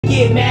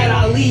get mad,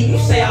 I leave. You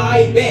say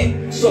I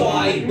bet, so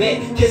I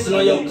bet. Kissing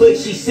on your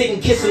clit, she sitting,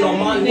 kissing on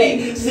my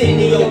neck. Sitting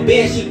in your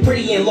bed, she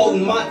pretty and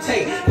loading my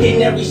tape.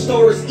 Hitting every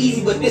store is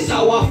easy, but this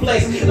how I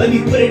flex. Let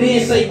me put it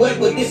in, say what,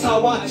 but this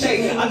how I check.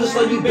 I just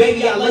love you,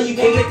 baby, I love you,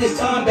 can't get this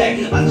time back.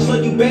 I just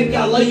love you, baby,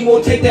 I love you,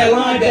 won't take that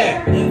line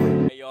back.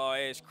 Hey y'all,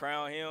 it's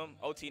Crown Him,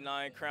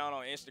 OT9 Crown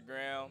on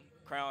Instagram.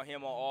 Crown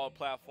Him on all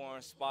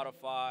platforms,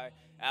 Spotify,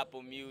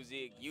 Apple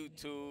Music,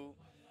 YouTube.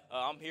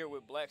 I'm here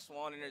with Black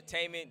Swan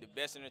Entertainment, the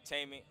best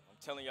entertainment. I'm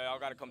telling y'all, y'all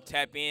gotta come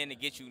tap in and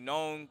get you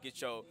known,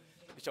 get your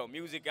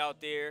music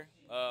out there.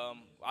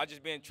 I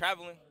just been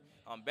traveling.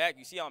 I'm back.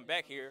 You see, I'm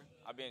back here.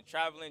 I've been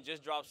traveling.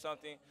 Just dropped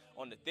something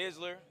on the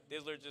Thizzler.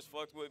 Thizzler just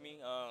fucked with me.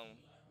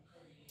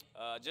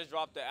 Just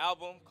dropped the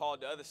album called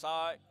The Other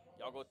Side.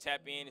 Y'all go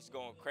tap in. It's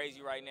going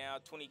crazy right now.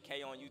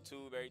 20K on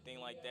YouTube, everything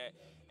like that.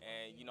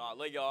 And you know, I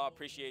love y'all. I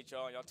appreciate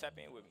y'all. Y'all tap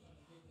in with me.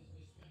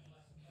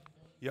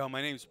 Yo,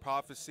 my name's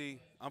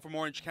Prophecy. I'm from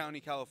Orange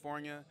County,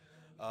 California.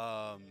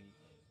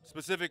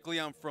 Specifically,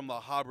 I'm from La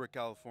Habra,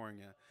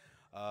 California.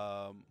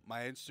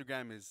 My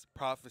Instagram is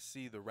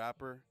Prophecy the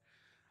Rapper.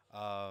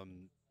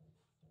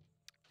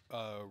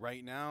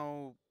 Right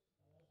now,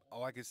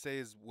 all I can say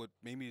is what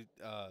made me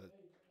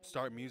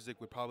start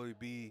music would probably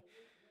be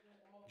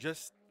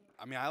just,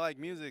 I mean, I like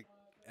music,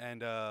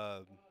 and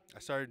I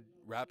started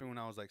rapping when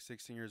I was like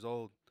 16 years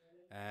old,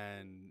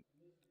 and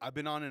I've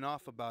been on and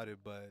off about it,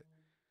 but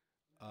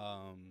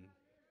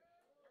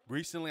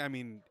recently, I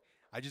mean,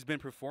 I just been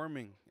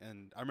performing,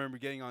 and I remember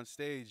getting on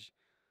stage,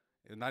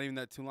 not even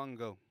that too long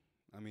ago.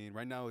 I mean,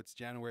 right now it's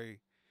January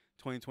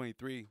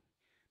 2023.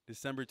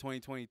 December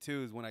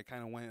 2022 is when I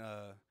kind of went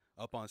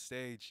up on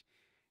stage,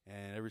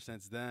 and ever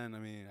since then, I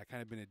mean, I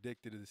kind of been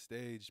addicted to the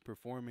stage,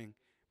 performing,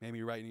 made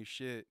me write new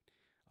shit.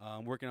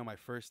 I'm working on my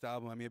first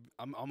album. I mean,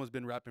 I'm almost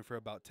been rapping for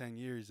about 10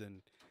 years,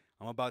 and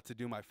I'm about to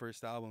do my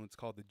first album. It's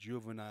called the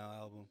Juvenile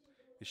album.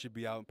 It should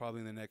be out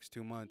probably in the next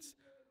 2 months.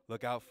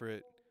 Look out for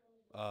it.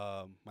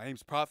 My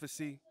name's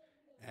Prophecy,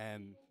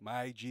 and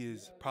my IG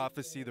is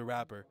Prophecy the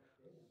Rapper.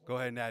 Go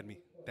ahead and add me.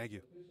 Thank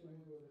you.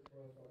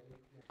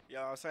 You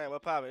know what I'm saying?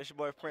 What poppin'? It's your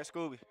boy Prince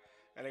Scooby.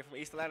 And they from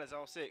East Atlanta,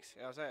 Zone 6.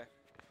 You know what I'm saying?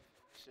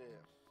 Shit.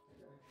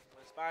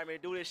 What inspired me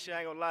to do this shit,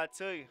 I ain't gonna lie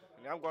to you.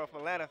 I mean, I'm going from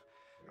Atlanta.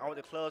 I went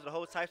to clubs, the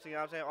whole types of, you know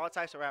what I'm saying? All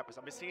types of rappers.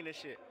 I've been seeing this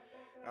shit. You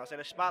know what I'm saying?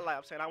 The spotlight,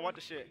 I'm saying I want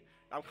the shit.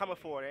 I'm coming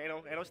for it.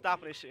 Ain't no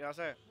stopping this shit, you know what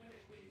I'm saying?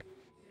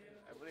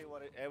 That's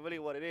really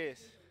what it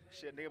is.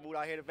 Shit, nigga moved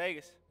out here to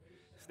Vegas.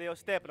 Still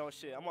stepping on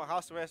shit. I'm on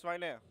house arrest right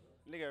now.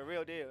 Nigga, a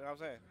real deal, you know what I'm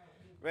saying?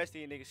 Rest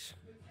of these niggas.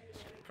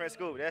 Prince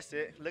Scooby, that's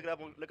it. Look it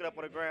up on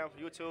the gram,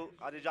 YouTube.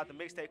 I just dropped a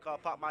mixtape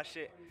called Pop My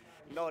Shit.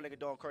 You know a nigga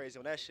doing crazy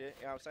on that shit,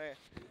 you know what I'm saying?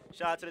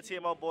 Shout out to the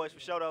TMO boys for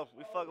sure though.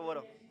 We fucking with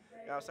them. You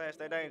know what I'm saying?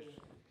 Stay dangerous.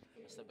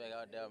 It's the big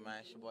old deal,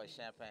 man. It's your boy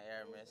Champagne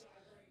Aramis.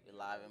 We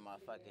live in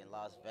motherfucking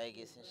Las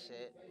Vegas and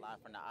shit.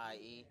 Live from the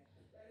IE.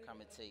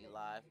 Coming to you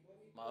live.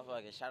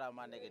 Motherfucking shout out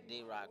my nigga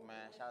D-Rock,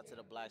 man. Shout out to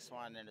the Black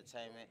Swan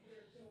Entertainment.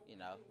 You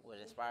know, what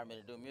inspired me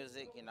to do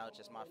music, you know,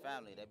 just my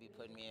family. They be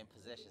putting me in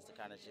positions to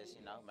kind of just,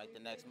 you know, make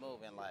the next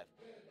move in life,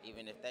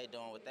 even if they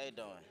doing what they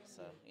doing.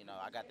 So, you know,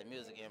 I got the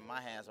music in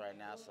my hands right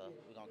now, so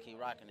we gonna keep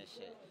rocking this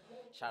shit.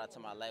 Shout out to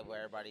my label,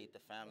 Everybody Eat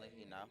the Family,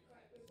 you know.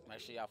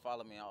 Make sure y'all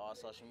follow me on all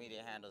social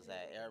media handles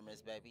at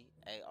Aramis Baby,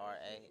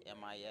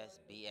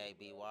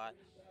 ARAMISBABY.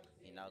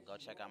 You know, go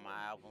check out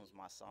my albums,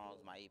 my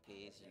songs, my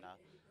EPs, you know.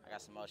 I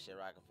got some more shit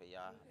rocking for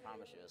y'all. I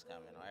promise you it's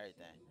coming on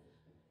everything.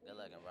 Good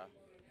looking, bro.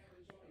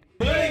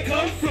 Where they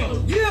come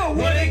from? Yeah,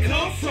 where they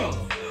come from?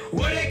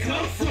 Where they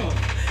come from?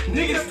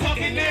 Niggas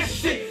talking that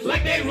shit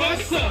like they run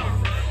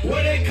some.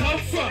 Where they come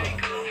from?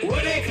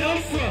 Where they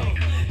come from?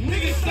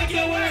 Niggas stuck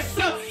your ass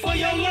up for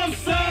your lump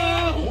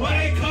sum. Where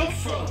they come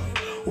from?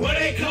 Where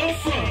they come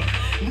from?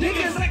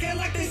 Niggas acting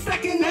like they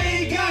second, they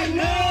ain't got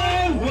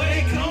none. Where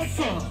they come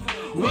from?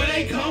 Where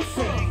they come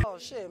from? Oh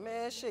shit,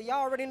 man, shit,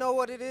 y'all already know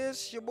what it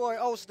is. Your boy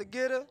Os the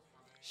Getter.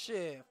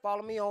 Shit,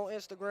 follow me on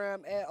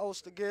Instagram at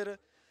Os the Getter.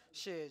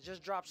 Shit,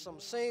 just dropped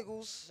some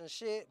singles and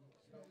shit.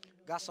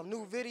 Got some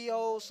new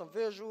videos, some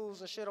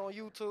visuals and shit on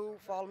YouTube.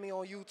 Follow me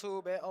on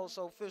YouTube at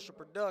Oso Official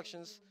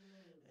Productions.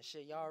 And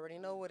shit, y'all already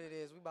know what it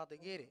is. We about to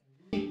get it.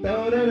 She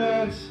throw that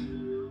ass.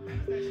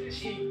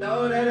 She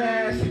throw that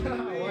ass.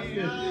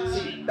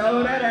 She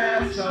throw that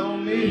ass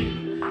on me.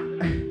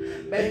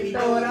 Baby,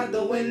 throw it out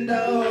the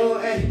window.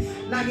 Ay,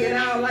 knock it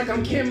out like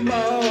I'm Kimbo.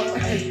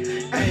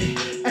 Ay, ay,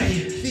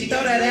 ay. She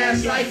throw that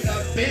ass like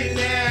up and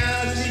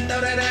down. She throw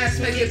that ass,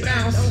 make it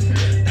bounce.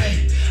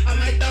 Ay, I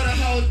might throw the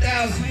whole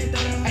 1,000.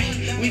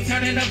 Ay, we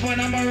turn it up when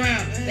I'm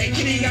around. That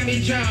kitty got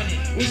me drowning.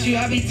 Wish you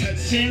I be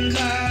touching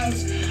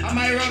clouds. I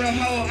might roll the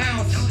whole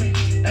ounce.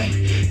 Ay,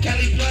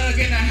 Kelly plug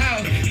in the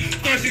house.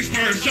 First things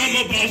first, I'm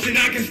a boss and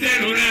I can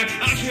stand on that.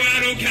 I swear I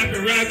don't cap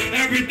and rap.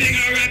 Everything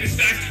I rap is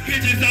facts.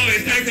 Bitches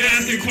always tag to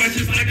asking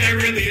questions like they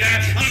really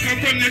that. I come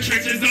from the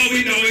trenches, all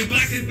we know is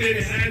blacks and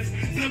fitted hats.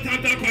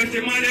 Sometimes I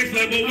question my next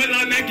level, will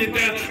I make it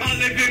there? I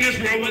live in this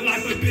world with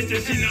lots of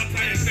bitches, she not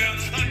playing fair.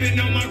 I've been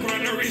on my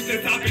grind to reach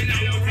the top and now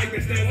I'm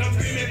breaking stairs. I'm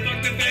screaming,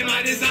 fuck the fame,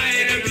 I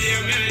desire to be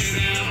a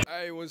millionaire.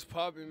 Hey, what's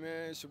poppin',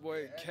 man? It's your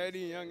boy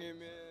Katie Youngin,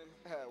 man.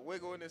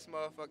 Wiggle in this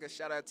motherfucker.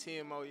 Shout out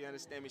TMO, you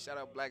understand me? Shout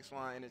out Black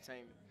Swan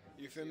Entertainment.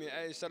 You feel me?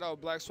 Hey, shout out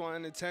Black Swan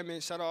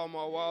Entertainment. Shout out all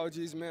my wild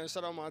G's, man.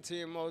 Shout out my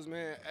TMOs,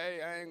 man. Hey,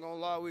 I ain't gonna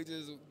lie, we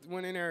just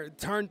went in there and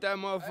turned that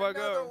motherfucker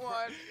Another up. one.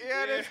 You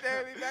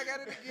understand me? Back at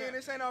it again.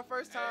 This ain't our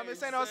first time.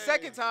 This ain't our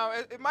second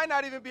time. It might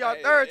not even be our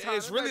third time.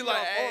 It's really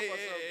like,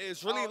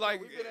 it's really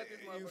like, we've been at this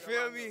you motherfucker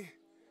feel long me?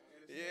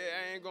 Yeah,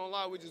 I ain't gonna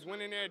lie, we just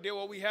went in there and did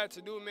what we had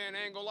to do, man.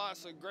 I ain't gonna lie,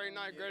 it's a great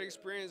night, great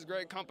experience,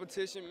 great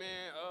competition,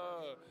 man.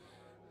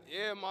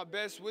 Yeah, my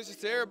best wishes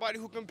to everybody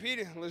who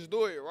competed. Let's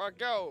do it.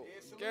 Rock out.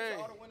 Yeah, salute to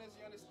all the winners,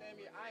 you understand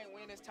me? I ain't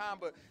winning this time,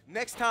 but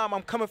next time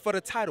I'm coming for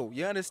the title.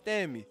 You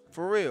understand me?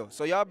 For real.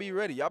 So y'all be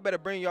ready. Y'all better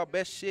bring y'all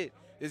best shit.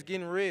 It's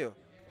getting real.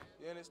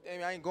 You understand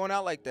me? I ain't going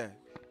out like that.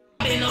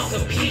 Been on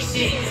some free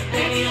shit,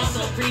 baby on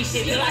some free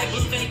shit. Feel like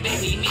it's fake,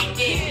 baby, meet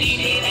this, need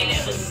it, ain't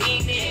never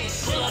seen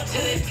this. Pull up to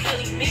the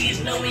telly,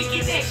 niggas know we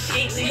get that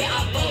shit. See, I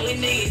vote with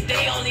niggas,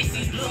 they only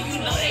see blue,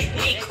 you know they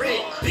big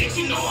crit. Bitch,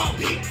 you know I'm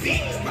big,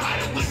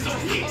 riding with some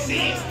hits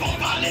in. Phone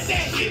violence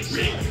that hit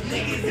rip.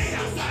 Niggas ain't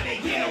outside,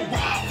 they get a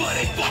rob for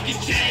they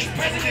fucking chains.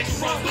 Presidential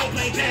runs don't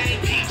play game.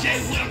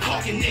 PJ, what I'm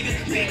talking,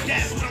 niggas. Big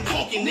Dad's what I'm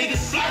talking, niggas.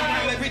 Fly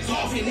around like we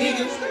talking,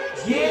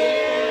 niggas.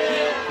 Yeah.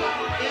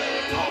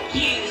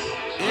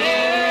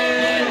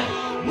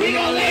 We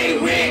gon' let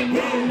it rip,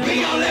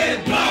 we gon' let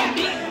it blow.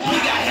 We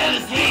got hella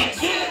hits,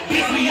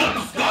 bitch, we up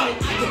the scope.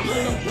 I can put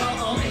a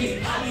blow on you,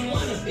 probably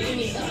wanna beat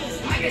me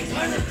up. I can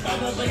turn the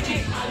cover, but you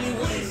probably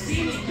wanna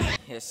see me.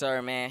 Yes,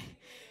 sir, man.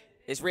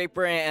 It's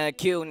Reaper and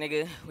Q,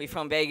 nigga. We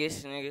from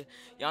Vegas, nigga.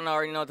 Y'all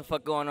already know what the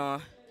fuck going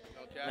on.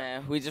 Okay.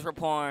 Man, we just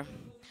performed.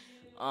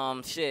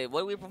 Shit,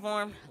 what did we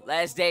perform?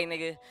 Last day,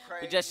 nigga.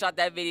 We just shot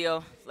that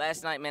video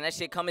last night, man. That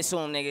shit coming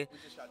soon, nigga. We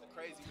just shot the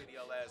crazy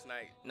video last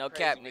night. No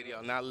crazy cap,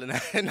 video,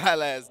 nigga. Not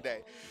last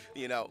day,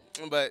 you know.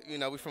 But you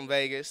know, we from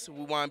Vegas.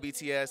 We won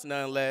BTS,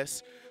 none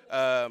less.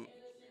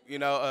 You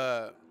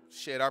know,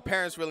 shit. Our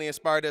parents really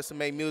inspired us to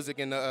make music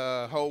in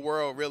the whole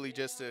world, really,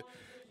 just to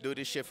do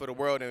this shit for the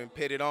world and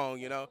put it on,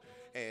 you know,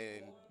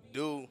 and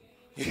do,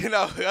 you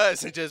know,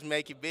 us and just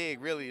make it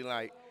big, really,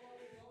 like,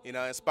 you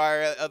know,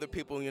 inspire other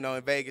people, you know,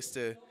 in Vegas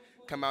to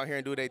come out here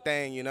and do their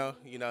thing, you know.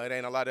 You know, it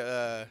ain't a lot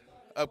of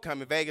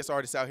upcoming Vegas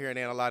artists out here, and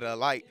ain't a lot of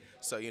light.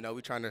 So, you know,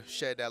 we trying to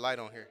shed that light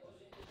on here.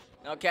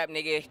 No cap,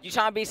 nigga. You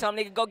trying to be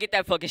something, nigga? Go get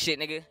that fucking shit,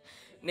 nigga.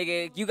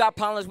 Nigga, you got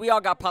problems. We all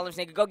got problems,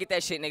 nigga. Go get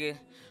that shit, nigga.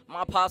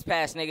 My pops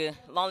passed, nigga.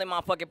 Lonely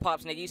my fucking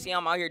pops, nigga. You see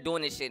I'm out here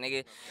doing this shit,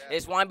 nigga.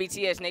 It's one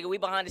BTS, nigga. We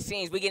behind the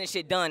scenes. We getting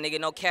shit done, nigga.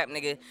 No cap,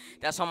 nigga.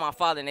 That's on my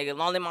father, nigga.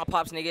 Lonely my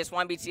pops, nigga. It's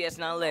one BTS,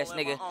 none less,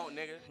 nigga.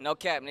 No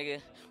cap, nigga.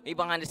 We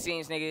behind the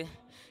scenes, nigga.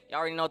 Y'all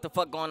already know what the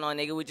fuck going on,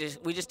 nigga.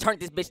 We just turned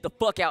this bitch the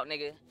fuck out,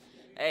 nigga.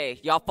 Hey,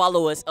 y'all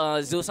follow us,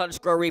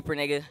 Zeus_Reaper,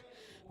 nigga.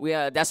 We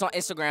that's on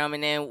Instagram,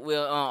 and then we're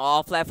on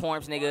all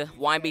platforms, nigga.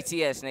 Wine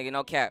BTS, nigga.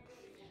 No cap.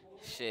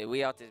 Shit,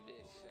 we out this bitch.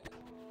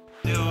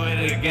 Do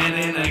it again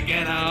and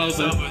again. I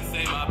also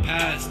overthink my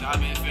past.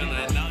 I've been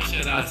feeling no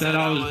shit. I said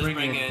I was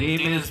bringing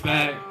demons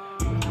back.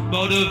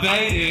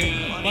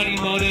 Motivated, money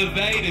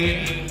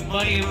motivated,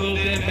 money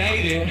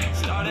motivated.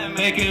 Started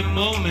making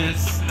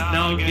movements.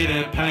 Now I'm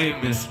getting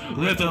payments.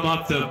 Lift them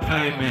up the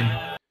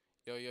payment.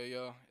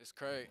 Yo, it's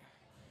Craig.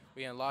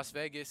 We in Las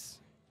Vegas.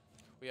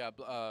 We got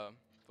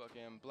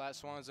fucking Black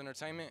Swans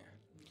Entertainment.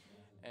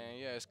 And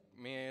yeah, it's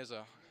me and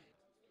Izzo.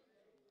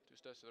 2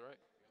 steps to the right.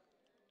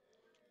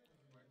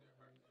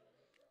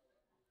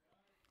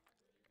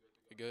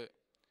 We good?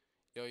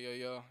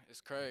 Yo,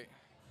 it's Craig.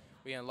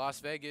 We in Las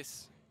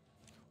Vegas.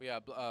 We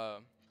got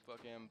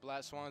fucking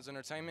Black Swans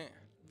Entertainment.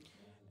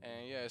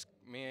 And yeah, it's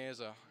me and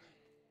Izzo.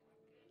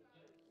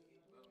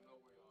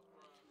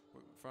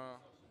 From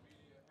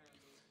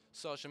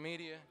social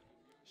media,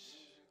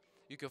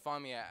 you can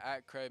find me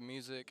at Craig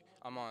Music.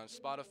 I'm on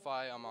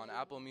Spotify, I'm on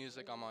Apple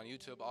Music, I'm on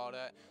YouTube, all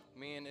that.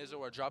 Me and Izzo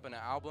are dropping an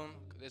album.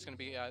 It's gonna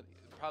be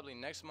probably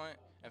next month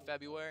in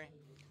February.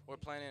 We're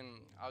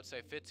planning, I would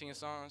say, 15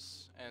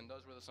 songs, and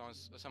those were the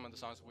songs, some of the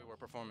songs we were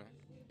performing.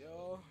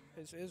 Yo,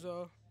 it's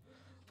Izzo.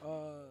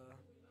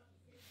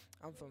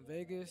 I'm from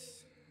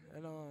Vegas,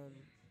 and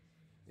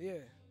yeah,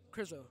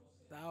 Chriso,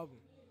 the album.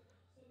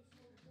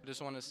 I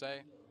just want to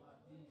say,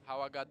 how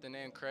I got the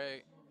name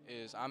Craig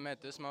is I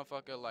met this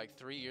motherfucker like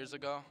 3 years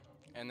ago,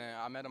 and then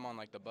I met him on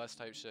like the bus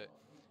type shit,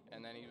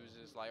 and then he was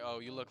just like, oh,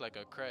 you look like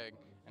a Craig,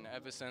 and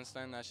ever since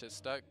then that shit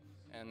stuck,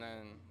 and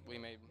then we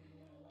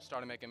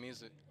started making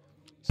music.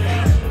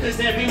 Cause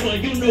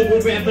everyone you know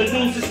will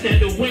revolution stand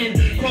to win.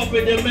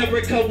 Corporate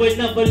America will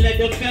never let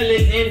the felon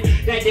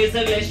in. That is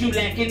unless you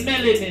lacking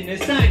melanin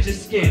inside your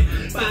skin.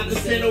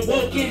 5%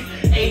 awoken,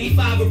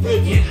 85 are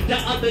broken. The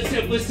other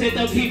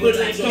 10% of people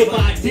like Joe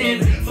Biden.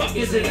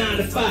 Fuckers a 9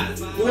 to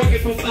 5, working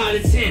from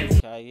 5 to 10.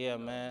 Okay, yeah,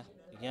 man.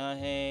 Young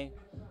Hang,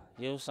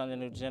 Youth Under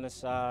New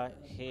Genocide,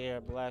 here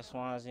at Black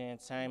Swans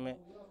Entertainment.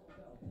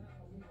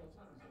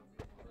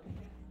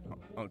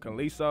 I'm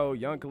Kaliso,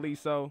 Young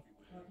Kaliso.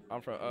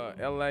 I'm from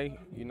LA,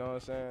 you know what I'm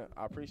saying?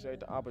 I appreciate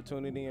the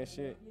opportunity and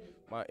shit.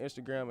 My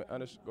Instagram is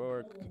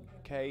underscore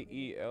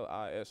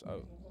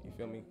KELISO. You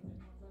feel me?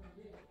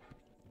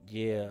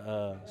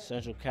 Yeah,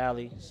 Central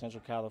Cali,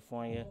 Central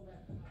California,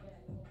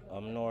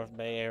 North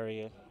Bay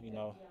Area, you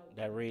know,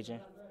 that region.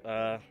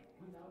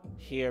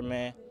 Here,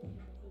 man,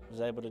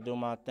 was able to do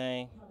my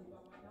thing.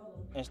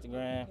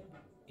 Instagram,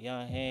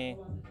 Young Heen,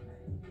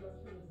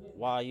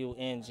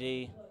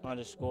 YUNG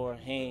underscore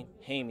Heen,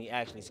 Heemy,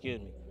 actually,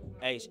 excuse me,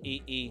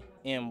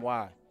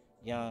 HEEMY,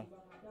 Young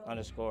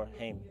underscore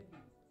Heemy,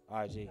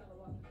 IG.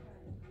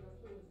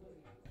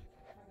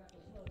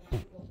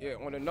 Yeah,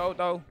 on the note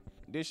though,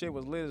 this shit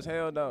was lit as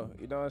hell though.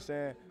 You know what I'm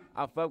saying?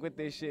 I fuck with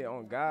this shit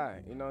on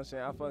God. You know what I'm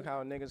saying? I fuck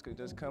how niggas could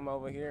just come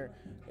over here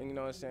and you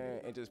know what I'm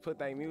saying, and just put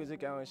their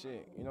music out and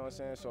shit. You know what I'm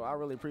saying? So I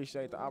really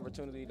appreciate the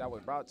opportunity that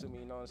was brought to me,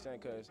 you know what I'm saying?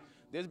 Cause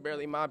this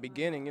barely my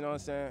beginning, you know what I'm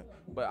saying?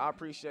 But I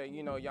appreciate,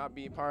 you know, y'all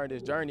being part of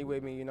this journey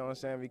with me, you know what I'm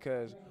saying?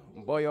 Because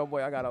boy oh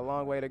boy, I got a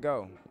long way to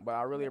go. But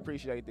I really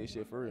appreciate this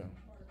shit for real.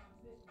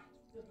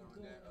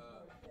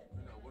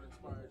 What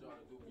inspired y'all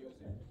to do music?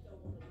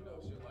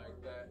 Shit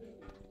like that.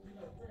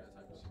 That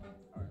type of shit.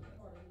 All right,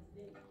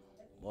 man.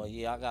 Well,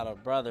 yeah, I got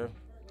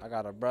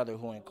a brother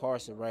who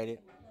incarcerated.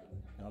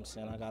 You know what I'm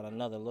saying? I got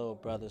another little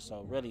brother,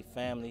 so really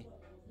family.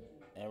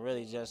 And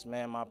really just,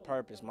 man, my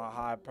purpose, my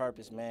high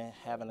purpose, man,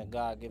 having a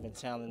God-given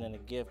talent and a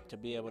gift to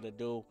be able to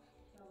do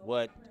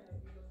what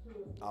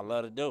I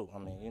love to do. I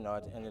mean, you know,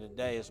 at the end of the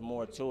day, it's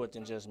more to it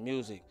than just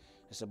music.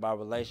 It's about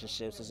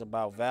relationships. It's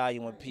about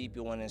valuing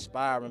people and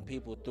inspiring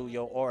people through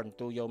your art and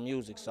through your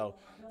music. So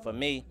for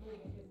me,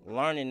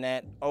 learning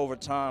that over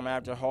time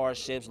after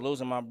hardships,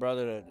 losing my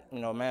brother to,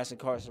 you know, mass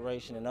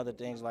incarceration and other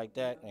things like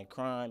that and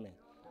crime, and,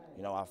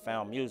 you know, I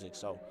found music.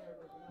 So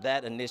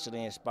that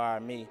initially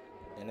inspired me,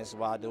 and this is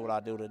why I do what I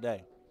do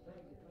today.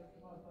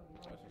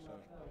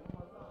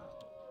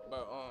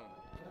 But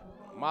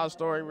my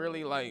story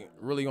really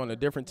really on a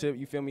different tip,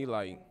 you feel me?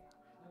 Like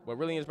what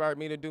really inspired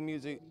me to do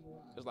music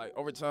is like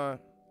over time,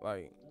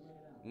 like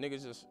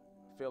niggas just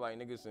feel like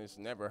niggas is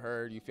never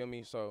heard, you feel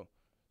me? So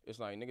it's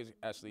like niggas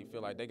actually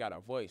feel like they got a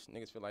voice.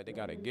 Niggas feel like they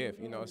got a gift,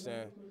 you know what I'm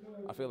saying?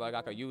 I feel like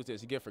I could use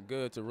this gift for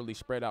good to really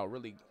spread out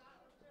really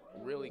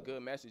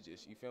good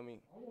messages, you feel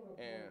me?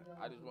 And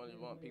I just really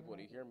want people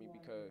to hear me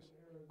because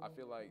I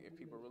feel like if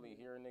people really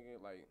hear a nigga,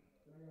 like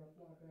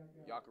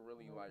y'all can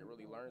really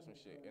learn some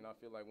shit. And I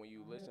feel like when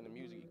you listen to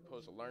music, you're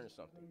supposed to learn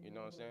something, you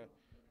know what I'm saying?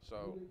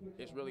 So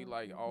it's really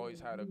like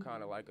always had a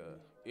kind of like a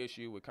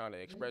issue with kind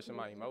of expressing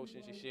my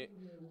emotions and shit,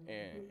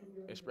 and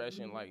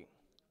expressing like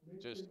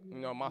just, you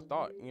know, my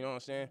thought, you know what I'm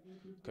saying?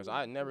 Because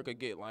I never could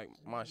get like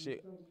my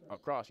shit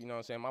across, you know what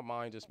I'm saying? My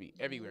mind just be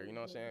everywhere, you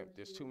know what I'm saying?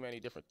 There's too many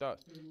different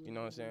thoughts, you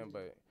know what I'm saying?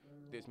 But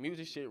this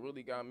music shit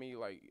really got me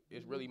like,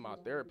 it's really my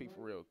therapy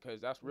for real,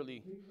 because that's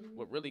really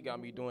what really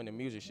got me doing the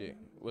music shit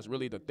was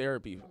really the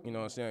therapy, you know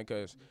what I'm saying?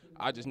 Because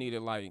I just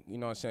needed like, you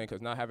know what I'm saying?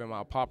 Because not having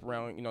my pop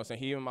around, you know what I'm saying?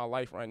 He in my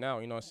life right now,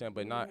 you know what I'm saying?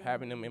 But not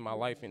having him in my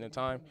life in the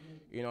time,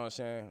 you know what I'm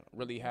saying?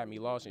 Really had me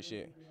lost and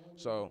shit.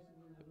 So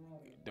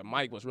the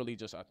mic was really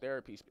just a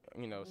therapy,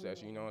 you know,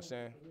 session, you know what I'm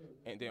saying?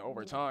 And then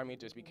over time,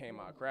 it just became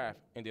my craft.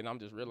 And then I'm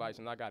just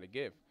realizing I got to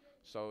give.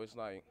 So it's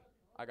like,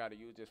 I got to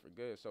use this for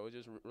good. So it's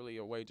just really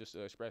a way just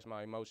to express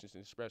my emotions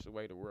and express the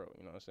way the world,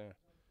 you know what I'm saying?